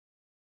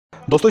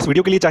दोस्तों इस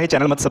वीडियो के लिए चाहे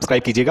चैनल मत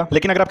सब्सक्राइब कीजिएगा,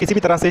 लेकिन अगर आप किसी भी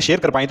तरह से शेयर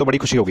कर पाएं तो बड़ी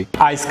खुशी होगी।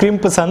 आइसक्रीम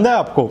पसंद है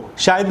आपको?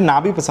 शायद ना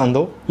भी पसंद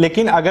हो,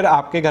 लेकिन अगर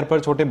आपके घर पर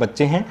छोटे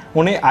बच्चे हैं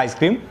उन्हें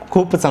आइसक्रीम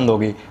खूब पसंद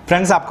होगी।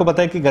 फ्रेंड्स, आपको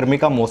पता है कि गर्मी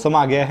का मौसम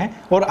आ गया है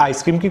और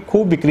आइसक्रीम की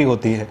खूब बिक्री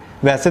होती है।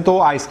 वैसे तो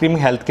आइसक्रीम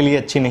हेल्थ के लिए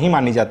अच्छी नहीं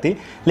मानी जाती,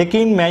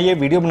 लेकिन मैं ये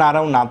वीडियो बना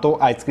रहा हूँ ना तो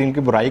आइसक्रीम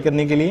की बुराई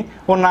करने के लिए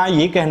और ना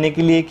ये कहने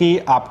के लिए कि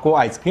आपको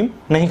आइसक्रीम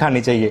नहीं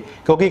खानी चाहिए,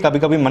 क्योंकि कभी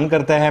कभी मन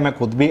करता है मैं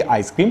खुद भी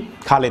आइसक्रीम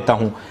खा लेता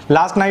हूँ।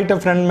 लास्ट नाइट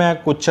फ्रेंड मैं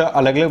कुछ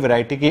अलग अलग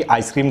वैरायटी की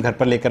आइसक्रीम घर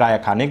पर लेकर आया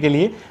खाने के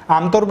लिए।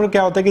 आमतौर पर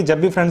क्या होता है कि जब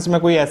भी फ्रेंड्स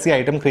मैं कोई ऐसी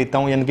आइटम खरीदता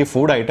हूँ यानी कि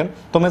फूड आइटम,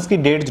 तो मैं इसकी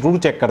डेट जरूर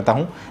चेक करता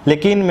हूँ।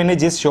 लेकिन मैंने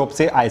जिस शॉप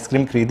से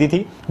आइसक्रीम खरीदी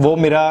थी वो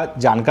मेरा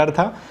जानकार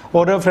था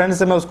और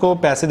फ्रेंड्स मैं उसको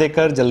पैसे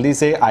देकर जल्दी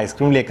से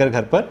आइसक्रीम लेकर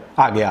घर पर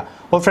आ गया।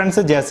 और फ्रेंड्स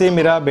जैसे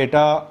मेरा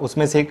बेटा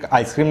उसमें से एक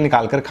आइसक्रीम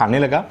निकाल कर खाने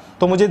लगा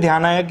तो मुझे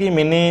ध्यान आया कि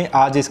मैंने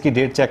आज इसकी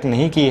डेट चेक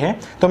नहीं की है,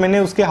 तो मैंने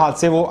उसके हाथ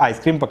से वो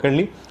आइसक्रीम पकड़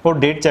ली और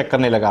डेट चेक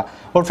करने लगा।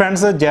 और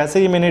फ्रेंड्स जैसे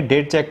ही मैंने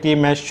डेट चेक की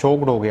मैं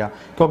शॉक्ड हो गया,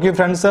 क्योंकि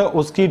फ्रेंड्स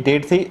उसकी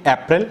डेट थी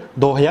अप्रैल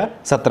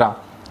 2017।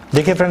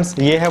 देखिए फ्रेंड्स,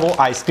 ये है वो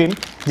आइसक्रीम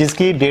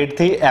जिसकी डेट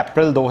थी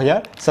अप्रैल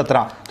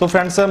 2017। तो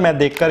फ्रेंड्स मैं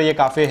देखकर ये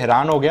काफ़ी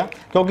हैरान हो गया,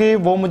 क्योंकि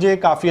वो मुझे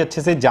काफ़ी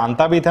अच्छे से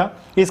जानता भी था।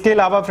 इसके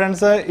अलावा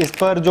फ्रेंड्स इस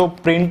पर जो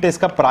प्रिंट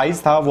इसका प्राइस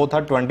था वो था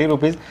 20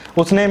 रुपीज़।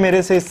 उसने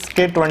मेरे से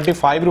इसके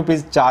 25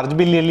 रुपीज़ चार्ज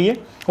भी ले लिए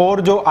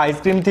और जो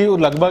आइसक्रीम थी वो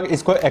लगभग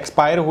इसको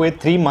एक्सपायर हुए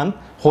 3 मंथ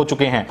हो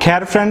चुके हैं।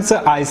 खैर फ्रेंड्स,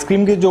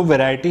 आइसक्रीम की जो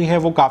वैरायटी है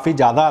वो काफ़ी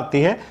ज़्यादा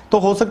आती है, तो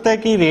हो सकता है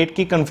कि रेट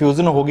की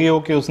कंफ्यूजन हो गई हो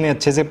कि उसने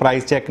अच्छे से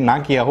प्राइस चेक ना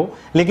किया हो।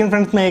 लेकिन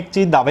फ्रेंड्स मैं एक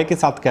चीज़ दावे के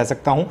साथ कह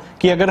सकता हूँ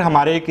कि अगर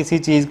हमारे किसी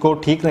चीज़ को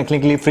ठीक रखने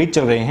के लिए फ्रिज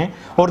चल रहे हैं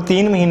और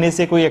 3 महीने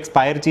से कोई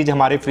एक्सपायर चीज़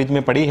हमारे फ्रिज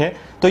में पड़ी है,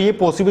 तो ये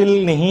पॉसिबल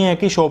नहीं है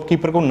कि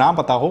शॉपकीपर को ना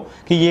पता हो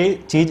कि ये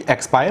चीज़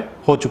एक्सपायर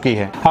हो चुकी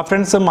है। अब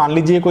फ्रेंड्स मान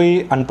लीजिए कोई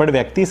अनपढ़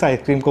व्यक्ति इस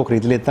आइसक्रीम को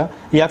खरीद लेता,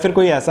 या फिर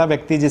कोई ऐसा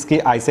व्यक्ति जिसकी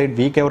आईसाइट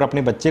वीक है और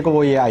अपने बच्चे को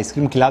वो ये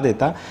आइसक्रीम खिला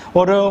देता,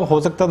 और हो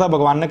सकता था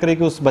भगवान न करे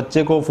कि उस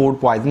बच्चे को फूड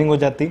पॉइजनिंग हो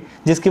जाती,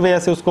 जिसकी वजह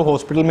से उसको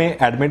हॉस्पिटल में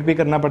एडमिट भी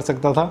करना पड़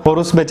सकता था और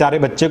उस बेचारे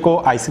बच्चे को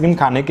आइसक्रीम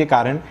खाने के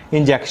कारण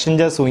इंजेक्शन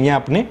या सुइयां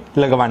अपने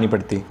लगवानी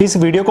पड़ती। इस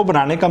वीडियो को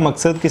बनाने का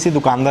मकसद किसी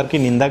दुकानदार की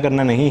निंदा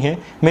करना नहीं है।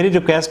 मेरी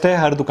रिक्वेस्ट है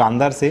हर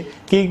दुकानदार से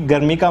कि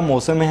गर्मी का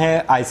मौसम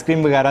है,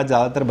 आइसक्रीम वगैरह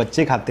ज़्यादातर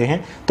बच्चे खाते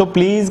हैं, तो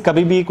प्लीज़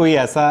कभी भी कोई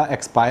ऐसा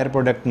एक्सपायर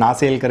प्रोडक्ट ना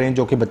सेल करें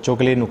जो कि बच्चों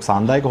के लिए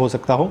नुकसानदायक हो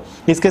सकता हो।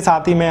 इसके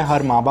साथ ही मैं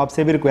हर माँ बाप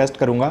से भी रिक्वेस्ट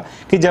करूँगा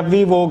कि जब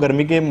भी वो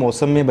गर्मी के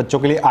मौसम में बच्चों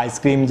के लिए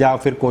आइसक्रीम या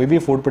फिर कोई भी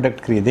फूड प्रोडक्ट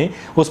खरीदें,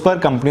 उस पर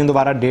कंपनी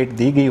द्वारा डेट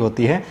दी गई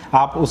होती है,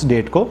 आप उस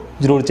डेट को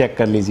जरूर चेक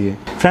कर लीजिए।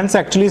 फ्रेंड्स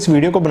एक्चुअली इस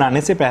वीडियो को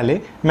बनाने से पहले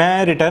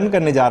मैं रिटर्न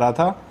करने जा रहा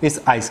था इस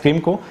आइसक्रीम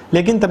को,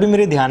 लेकिन तभी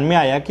मेरे ध्यान में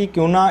आया कि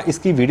क्यों ना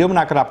इसकी वीडियो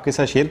बनाकर आपके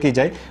साथ शेयर की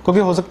जाए, क्योंकि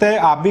हो सकता है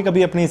आप भी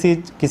कभी अपनी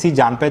किसी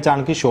जान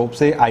पहचान की शॉप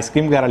से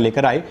आइसक्रीम वगैरह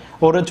लेकर आए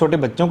और छोटे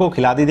बच्चों को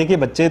खिला दी। देखिए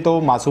बच्चे तो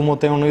मासूम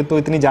होते हैं, उन्हें तो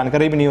इतनी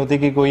जानकारी भी नहीं होती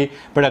कि कोई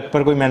प्रोडक्ट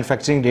पर कोई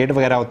मैन्युफैक्चरिंग डेट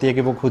वगैरह होती है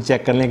कि वो खुद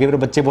चेक कर लेंगे। फिर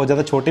बच्चे बहुत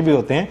ज़्यादा छोटे भी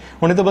होते हैं,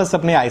 उन्हें तो बस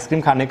अपने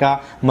आइसक्रीम खाने का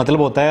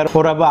मतलब होता है।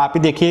 और अब आप ही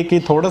देखिए कि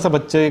थोड़ा सा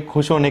बच्चे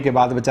खुश होने के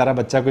बाद बेचारा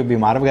बच्चा कोई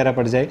बीमार वगैरह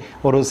पड़ जाए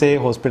और उसे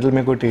हॉस्पिटल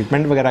में कोई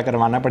ट्रीटमेंट वगैरह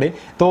करवाना पड़े,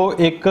 तो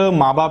एक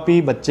माँ बाप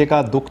ही बच्चे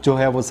का दुख जो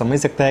है वो समझ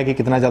सकता है कि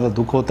कितना ज़्यादा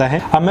दुख होता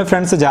है। अब मैं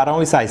फ्रेंड्स जा रहा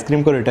हूँ इस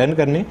आइसक्रीम को रिटर्न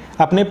करने,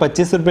 अपने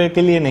 25 रुपये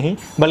के लिए नहीं,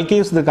 बल्कि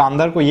उस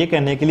दुकानदार को ये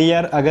कहने के लिए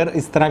यार अगर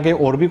इस तरह के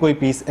और भी कोई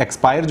पीस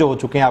एक्सपायर जो हो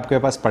चुके हैं आपके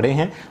पास पड़े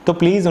हैं तो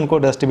प्लीज़ उनको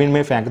डस्टबिन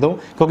में फेंक दो,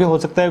 क्योंकि हो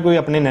सकता है कोई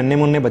अपने नन्हे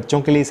मुन्ने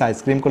बच्चों के लिए इस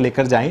आइसक्रीम को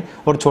लेकर जाएं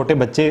और छोटे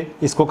बच्चे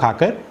इसको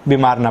खाकर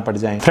बीमार ना पड़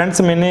जाएं।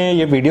 फ्रेंड्स मैंने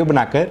ये वीडियो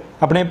बनाकर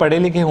अपने पढ़े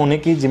लिखे होने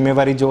की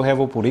जिम्मेवारी जो है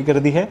वो पूरी कर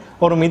दी है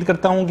और उम्मीद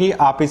करता हूँ कि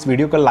आप इस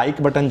वीडियो का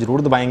लाइक बटन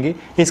जरूर दबाएंगे।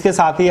 इसके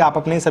साथ ही आप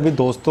अपने सभी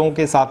दोस्तों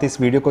के साथ इस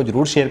वीडियो को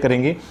जरूर शेयर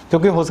करेंगे,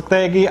 क्योंकि हो सकता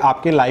है कि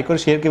आपके लाइक और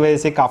शेयर की वजह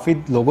से काफ़ी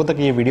लोगों तक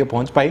ये वीडियो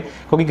पहुँच पाई,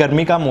 क्योंकि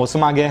गर्मी का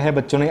मौसम आ गया है,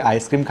 बच्चों ने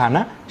आइसक्रीम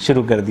खाना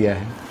शुरू कर दिया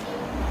है।